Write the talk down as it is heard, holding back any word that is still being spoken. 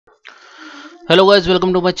Hello guys,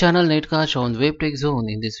 welcome to my channel NetCast on WebTech Zone.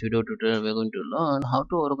 In this video tutorial, we're going to learn how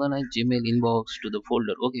to organize Gmail inbox to the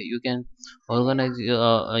folder. Okay, you can organize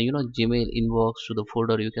Gmail inbox to the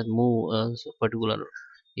folder. You can move a particular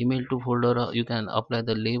email to folder. You can apply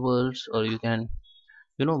the labels, or you can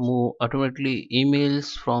move automatically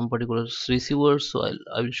emails from particular receivers. So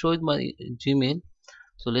I will show you my Gmail.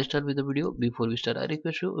 So let's start with the video. Before we start, I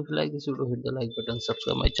request you, if you like this video, hit the like button,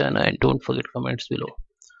 subscribe my channel, and don't forget comments below.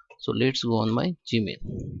 So let's go on my Gmail.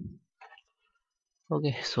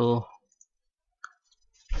 Okay, so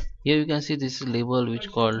here you can see this is label which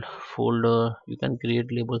called folder. You can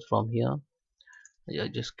create labels from here. Yeah,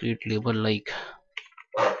 just create label like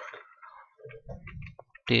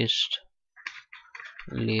test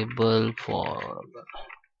label for.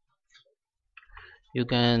 You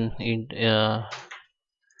can enter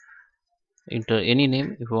any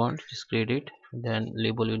name if you want, just create it, then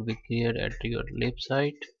label will be created at your left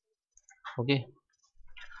side. Okay,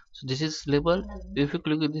 so this is label. If you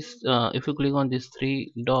click this if you click on this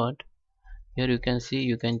three dot, here you can see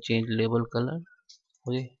you can change label color.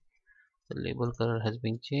 Okay, the label color has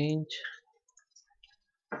been changed.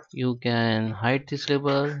 You can hide this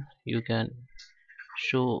label, you can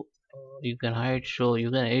show, you can hide, show,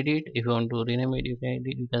 you can edit. If you want to rename it, you can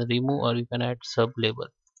edit, you can remove, or you can add sub label.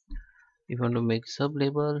 If you want to make sub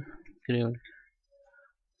label, create,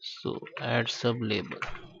 so add sub label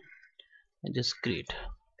and just create.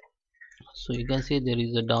 So you can see there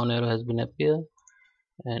is a down arrow has been appear,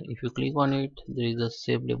 and if you click on it, there is a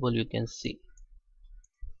save label. You can see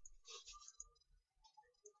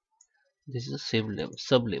this is a save label,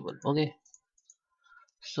 sub label. Okay,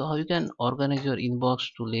 so how you can organize your inbox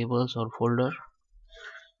to labels or folder.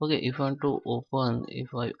 Okay, if I want to open, if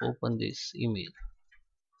I open this email,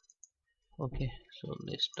 okay, so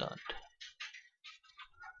let's start.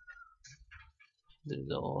 There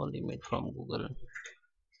is all email from Google.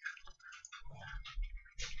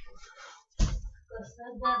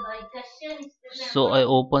 So I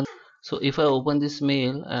open, so if I open this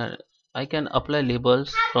mail, I can apply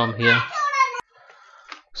labels from here.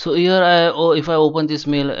 So here if I open this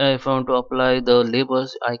mail, if I want to apply the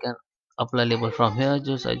labels, I can apply label from here.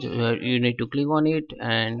 You need to click on it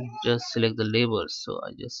and just select the labels. So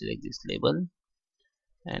I just select this label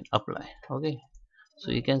and apply. Okay,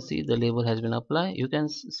 so you can see the label has been applied. You can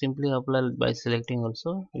simply apply by selecting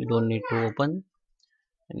also. You don't need to open,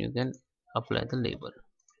 and you can apply the label.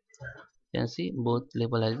 You can see both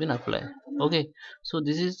label has been applied. Okay, so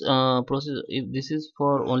this is process. If this is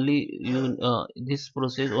for only you, this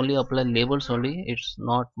process only apply labels only. It's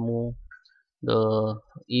not move the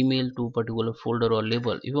email to particular folder or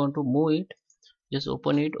label. If you want to move it, just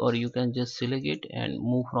open it, or you can just select it and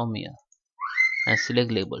move from here and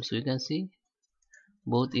select label. So you can see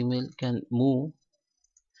both email can move,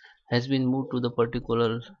 has been moved to the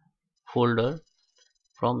particular folder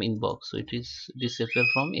from inbox. So it is disappear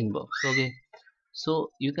from inbox. Okay, so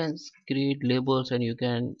you can create labels, and you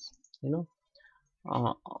can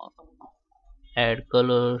uh, add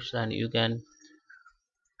colors, and you can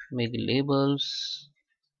make labels,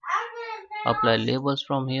 apply labels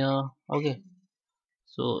from here. Okay,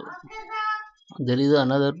 so there is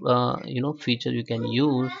another feature you can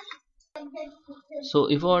use. So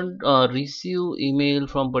if you want receive email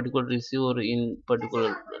from particular receiver in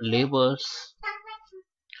particular labels,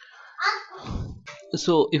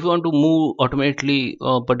 so if you want to move automatically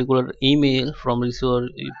particular email from receiver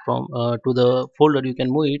from to the folder, you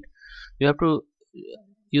can move it. You have to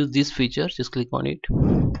use this feature. Just click on it,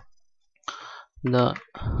 the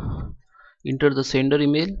enter the sender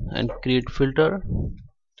email and create filter,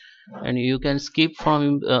 and you can skip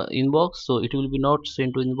from inbox, so it will be not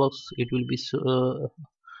sent to inbox. It will be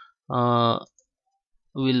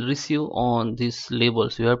will receive on these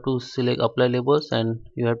labels. You have to select apply labels, and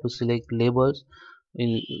you have to select labels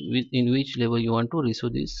in which label you want to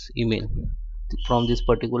receive this email from this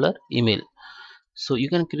particular email. So you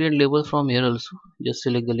can create labels from here also. Just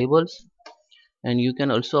select the labels, and you can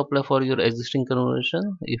also apply for your existing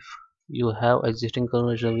conversation. If you have existing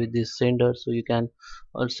conversation with this sender, so you can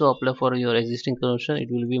also apply for your existing conversation. It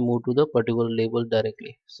will be moved to the particular label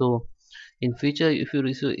directly. So in future, if you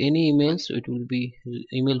receive any emails, it will be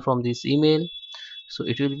email from this email, so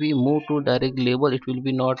it will be moved to direct label. It will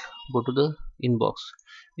be not go to the inbox.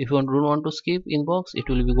 If you don't want to skip inbox, it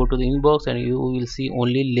will be go to the inbox, and you will see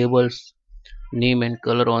only labels, name and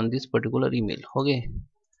color on this particular email. Okay,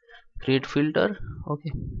 create filter.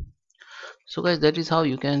 Okay, so guys, that is how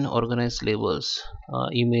you can organize labels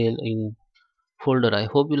email in folder. I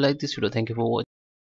hope you like this video. Thank you for watching.